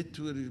to admit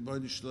to it,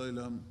 Rebbeinu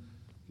Shalom,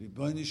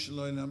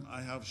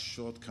 I have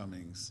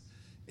shortcomings,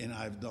 and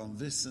I've done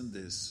this and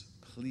this.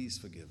 Please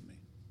forgive me.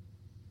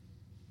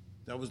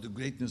 That was the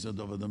greatness of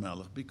David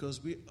HaMelech,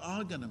 because we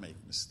are going to make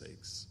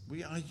mistakes.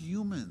 We are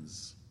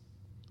humans.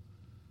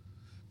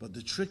 But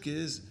the trick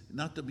is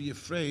not to be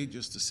afraid,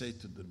 just to say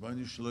to the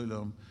Rebbeinu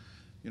Shalom,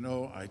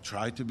 I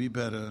tried to be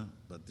better,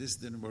 but this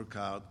didn't work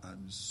out.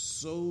 I'm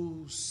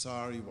so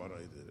sorry what I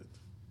did.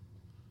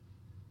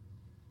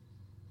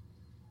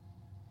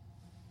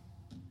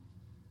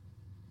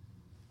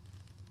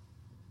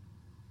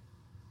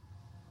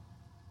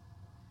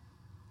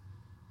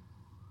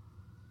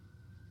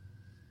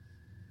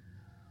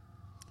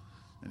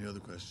 Any other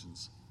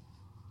questions?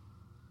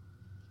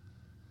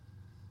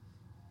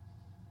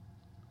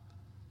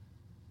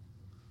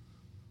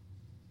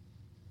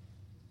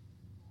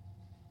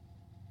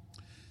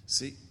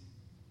 See,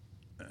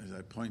 as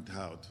I point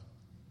out,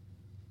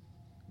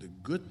 the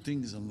good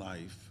things in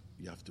life,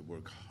 you have to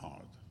work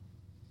hard.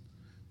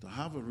 To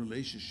have a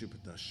relationship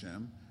with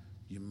Hashem,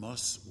 you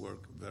must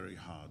work very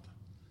hard.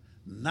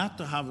 Not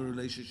to have a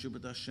relationship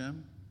with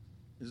Hashem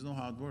is no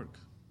hard work.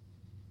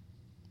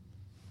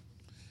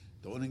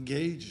 Don't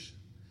engage.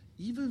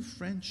 Even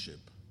friendship.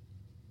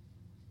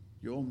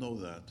 You all know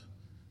that.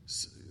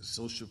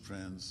 Social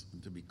friends,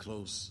 and to be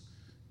close,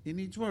 it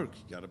needs work.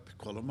 You got to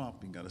call them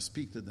up. You got to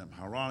speak to them.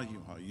 How are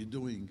you? How are you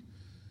doing?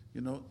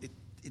 You know,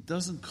 it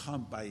doesn't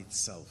come by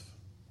itself.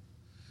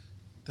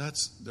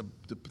 That's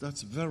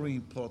very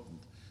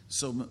important.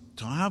 So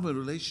to have a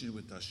relationship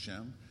with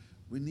Hashem,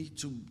 we need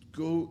to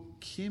go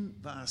kim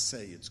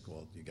va'aseh, it's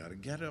called. You got to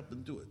get up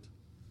and do it.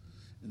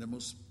 And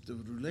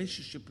the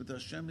relationship with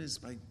Hashem is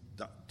by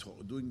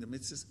doing the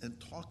mitzvahs and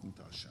talking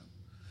to Hashem,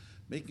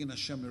 making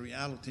Hashem a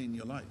reality in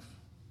your life.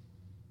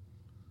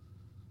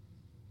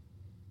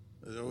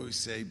 I always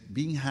say,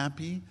 being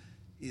happy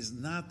is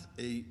not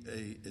a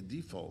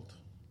default.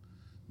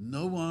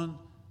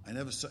 I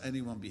never saw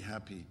anyone be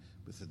happy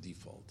with a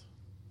default.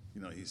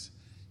 You know,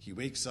 he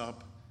wakes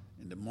up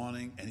in the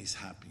morning and he's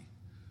happy.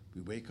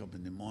 We wake up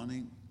in the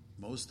morning,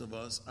 most of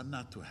us are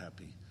not too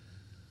happy.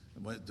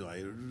 But do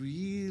I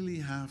really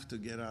have to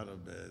get out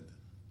of bed?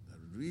 I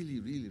really,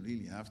 really,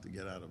 really have to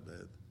get out of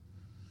bed.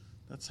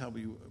 That's how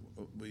we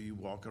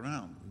walk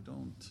around.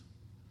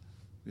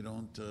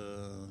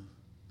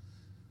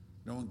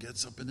 No one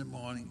gets up in the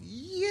morning,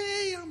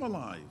 yay, I'm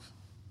alive.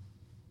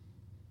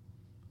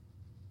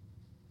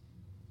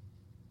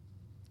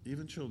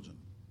 Even children,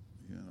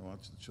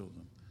 watch the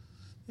children.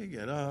 They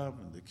get up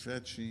and they're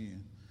kvetchy.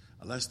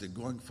 Unless they're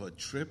going for a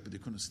trip, they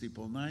couldn't sleep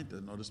all night. I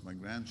noticed my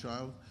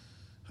grandchild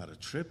had a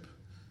trip,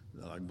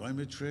 like going on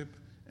a trip,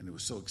 and he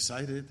was so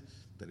excited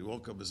that he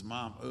woke up his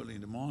mom early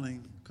in the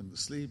morning, couldn't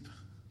sleep.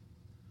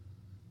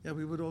 Yeah,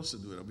 we would also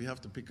do it. We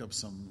have to pick up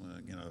some,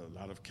 a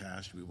lot of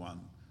cash. We want.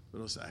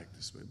 We'd also act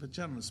this way. But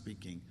generally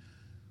speaking,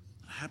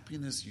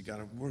 happiness, you got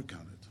to work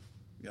on it.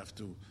 You have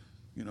to,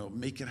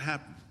 make it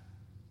happen.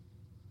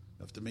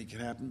 You have to make it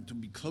happen to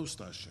be close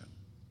to Hashem.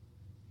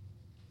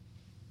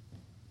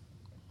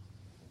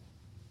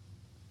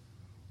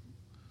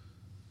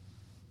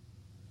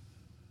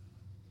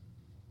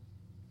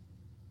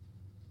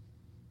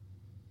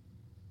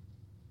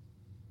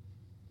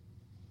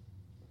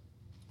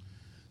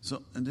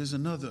 So, and there's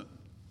another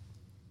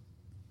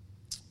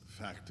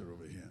factor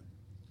over here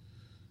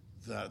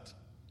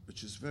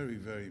which is very,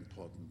 very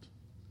important.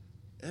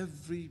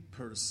 Every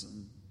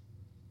person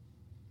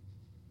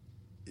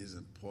is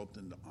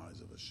important in the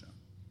eyes of Hashem.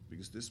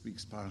 Because this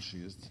week's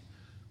Parsha is,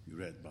 we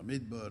read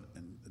Bamidbar,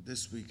 and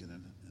this week,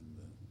 and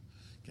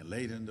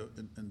later in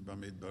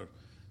Bamidbar,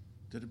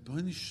 that the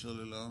Bnei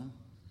Shalom,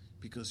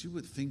 because you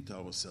would think to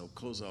ourselves,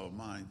 close our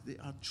mind, there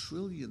are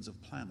trillions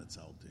of planets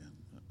out there.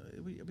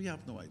 We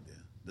have no idea.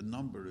 The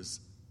number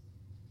is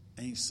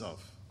Ein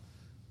Sof.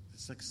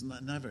 It's like it's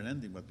never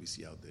ending what we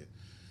see out there.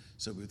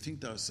 So we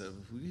think to ourselves,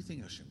 do you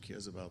think Hashem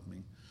cares about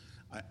me?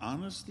 I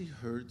honestly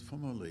heard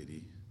from a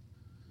lady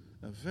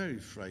a very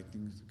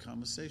frightening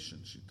conversation.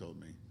 She told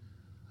me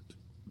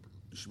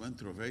she went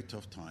through a very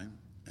tough time,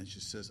 and she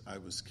says, I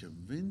was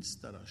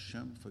convinced that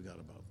Hashem forgot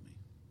about me.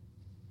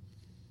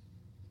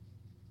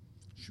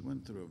 She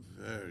went through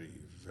a very,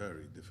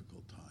 very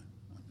difficult time,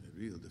 a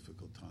real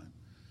difficult time.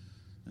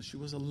 And she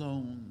was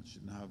alone. She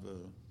didn't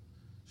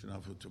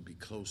have who to be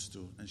close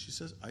to. And she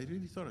says, I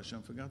really thought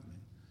Hashem forgot me.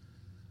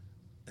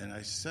 And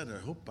I said, I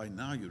hope by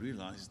now you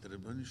realize that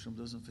Rebbeinu Hashem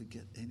doesn't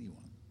forget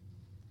anyone.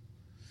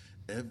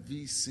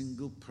 Every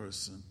single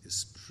person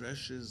is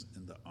precious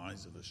in the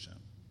eyes of Hashem.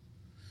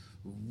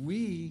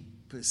 We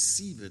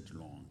perceive it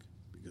wrong,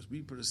 because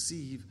we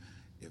perceive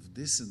if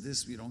this and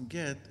this we don't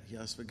get, he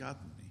has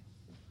forgotten me.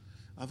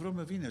 Avram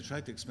Avinu, I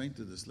tried to explain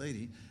to this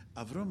lady,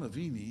 Avram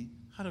Avinu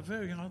had a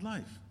very hard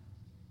life.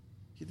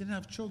 He didn't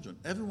have children.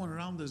 Everyone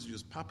around us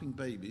was popping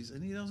babies,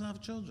 and he doesn't have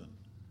children.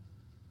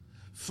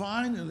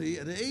 Finally,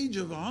 at the age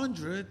of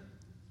 100,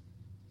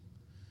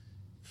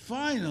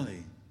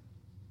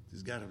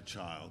 he's got a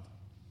child.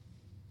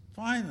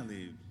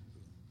 Finally,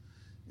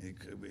 he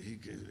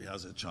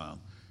has a child.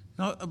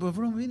 Now,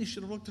 Avram Avinu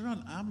should have looked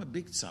around. I'm a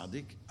big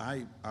tzaddik.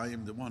 I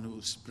am the one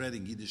who's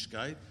spreading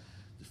Yiddishkeit.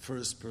 The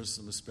first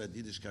person who spread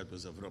Yiddishkeit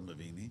was Avram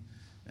Avinu.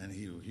 And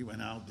he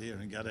went out there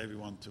and got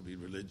everyone to be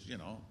religious,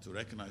 to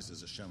recognize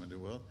there's a Hashem in the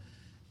world.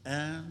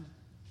 And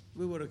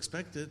we were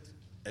expected,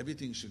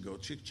 everything should go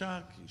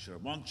chick-chack. He should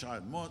have one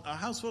child more, a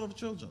house full of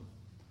children.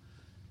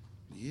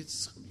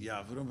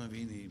 Avram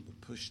Avinu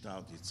pushed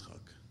out Yitzchak.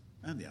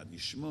 And they had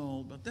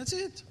Yishmael, but that's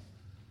it.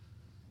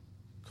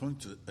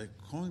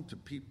 According to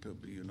people,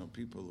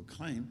 people who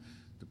claim,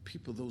 the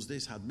people those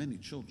days had many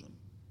children.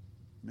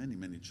 Many,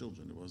 many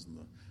children. It wasn't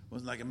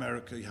like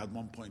America, you had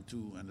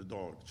 1.2 and a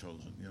dog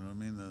children. You know what I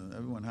mean?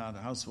 Everyone had a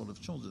house full of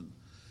children.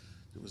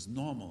 It was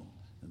normal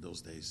in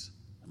those days.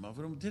 and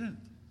Avram didn't.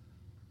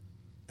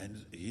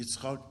 And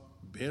Yitzchak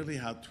barely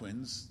had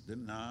twins,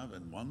 didn't have,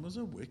 and one was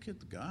a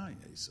wicked guy,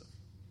 Esau.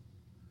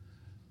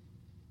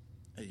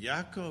 And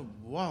Yaakov,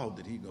 wow,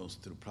 did he go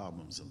through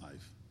problems in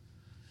life.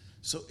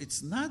 So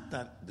it's not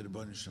that the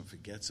Rebbeinu Shalom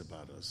forgets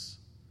about us.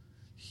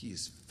 He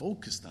is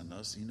focused on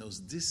us. He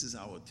knows this is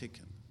our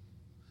tikkun.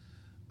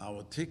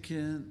 Our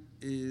tikkun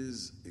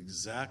is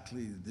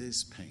exactly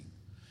this pain.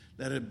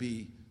 Let it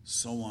be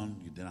someone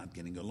you're not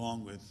getting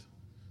along with,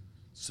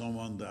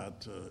 someone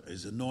that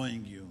is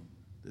annoying you.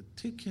 The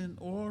tikkun,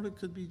 or it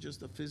could be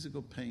just a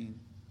physical pain.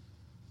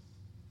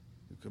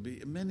 It could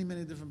be many,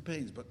 many different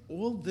pains. But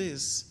all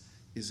this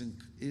is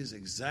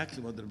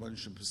exactly what the Rebbeinu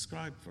Shalom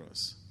prescribed for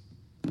us.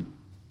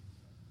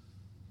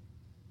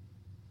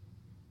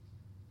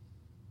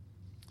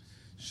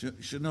 You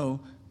should know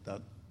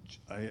that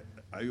I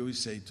always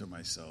say to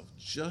myself,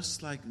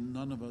 just like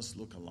none of us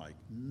look alike,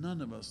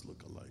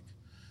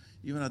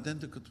 even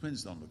identical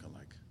twins don't look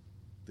alike.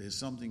 There's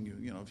something,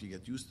 if you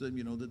get used to them,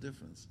 you know the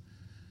difference.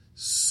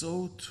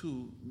 So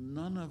too,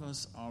 none of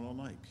us are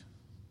alike.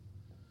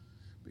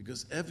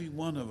 Because every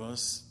one of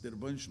us, the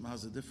Rebbeinu Shalom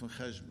has a different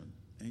cheshbon.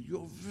 And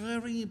you're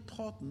very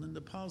important in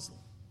the puzzle.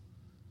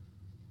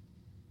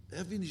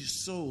 Every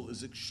soul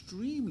is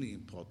extremely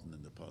important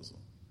in the puzzle.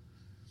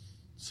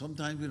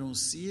 Sometimes we don't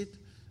see it.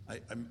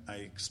 I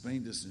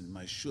explained this in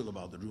my shul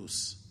about the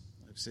Rus.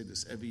 I say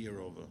this every year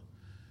over.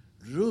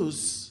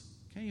 Rus,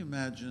 can you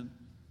imagine,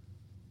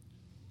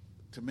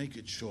 to make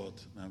it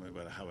short,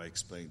 how I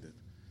explained it.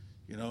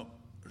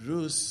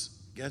 Rus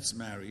gets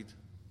married.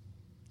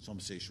 Some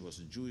say she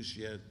wasn't Jewish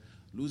yet.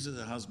 Loses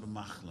her husband,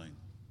 Machlein.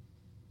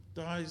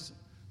 Dies.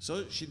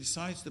 So she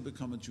decides to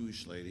become a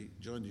Jewish lady,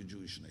 join the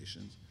Jewish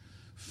nations.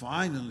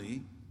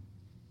 Finally,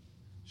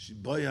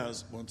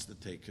 Boaz wants to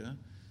take her.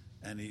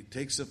 And he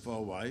takes her for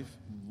a wife.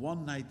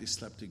 One night they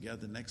slept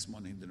together. Next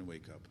morning he didn't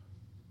wake up.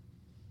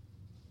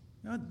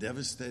 You know how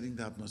devastating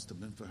that must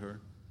have been for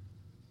her?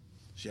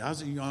 She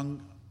has a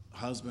young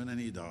husband and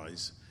he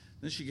dies.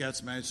 Then she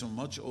gets married, so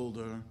much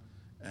older,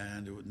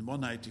 and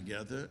one night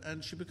together,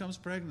 and she becomes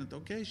pregnant.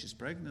 Okay, she's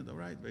pregnant. All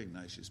right, very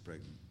nice, she's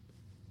pregnant.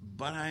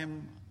 But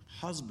I'm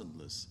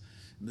husbandless,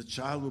 and the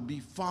child will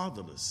be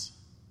fatherless.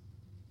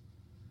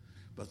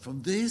 But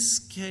from this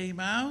came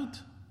out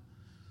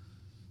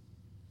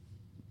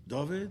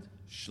David,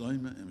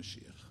 Shlomo, and Mashiach.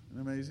 Isn't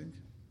that amazing?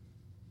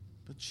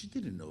 But she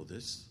didn't know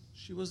this.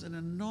 She was in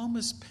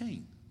enormous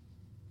pain.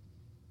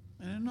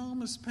 An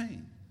enormous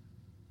pain.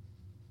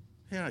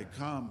 Here I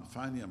come,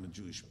 finally I'm a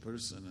Jewish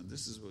person, and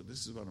this is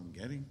what I'm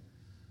getting.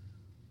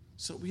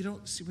 So we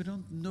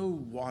don't know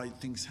why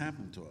things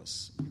happen to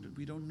us.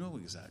 We don't know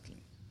exactly.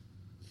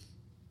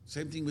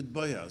 Same thing with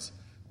Boaz.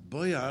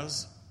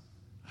 Boaz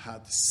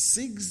had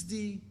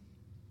 60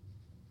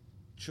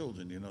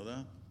 children, you know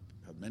that?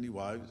 Had many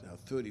wives, had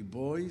 30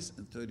 boys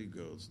and 30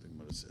 girls, the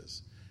Gemara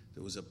says.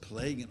 There was a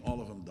plague and all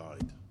of them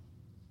died.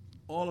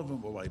 All of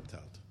them were wiped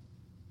out.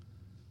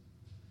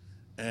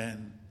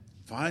 And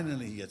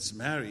finally he gets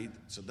married.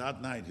 So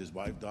that night his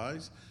wife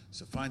dies.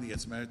 So finally he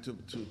gets married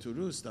to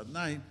Ruth. That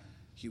night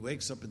he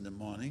wakes up in the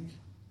morning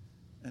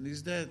and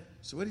he's dead.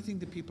 So what do you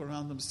think the people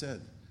around him said?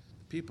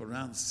 The people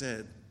around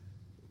said,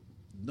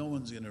 no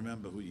one's going to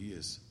remember who he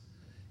is.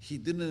 He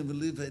didn't even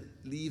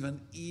leave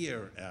an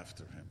ear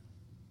after him.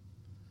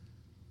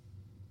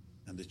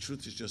 And the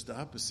truth is just the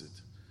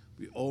opposite.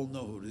 We all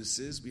know who this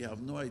is. We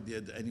have no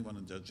idea that anyone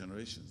in their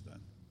generations then.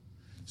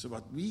 So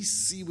what we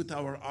see with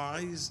our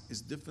eyes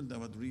is different than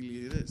what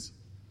really it is.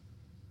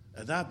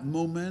 At that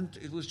moment,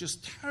 it was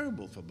just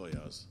terrible for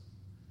Boaz.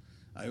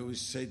 I always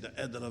say the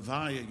Ed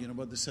Levaya, you know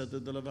what they said to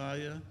the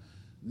Levaya?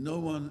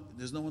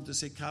 There's no one to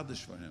say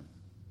Kaddish for him.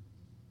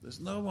 There's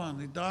no one.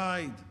 He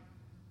died.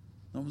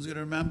 No one's going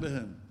to remember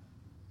him.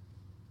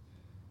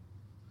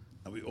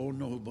 And we all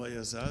know who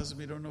Boaz is, and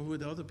we don't know who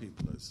the other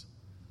people is.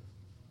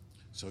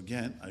 So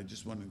again, I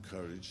just want to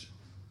encourage,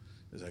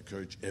 as I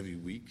encourage every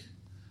week,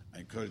 I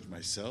encourage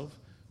myself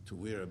to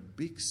wear a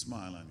big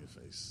smile on your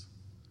face.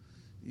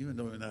 Even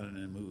though we're not in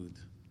a mood,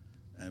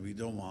 and we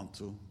don't want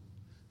to,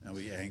 and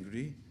we're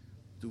angry,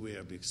 to wear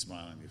a big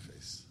smile on your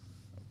face.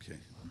 Okay.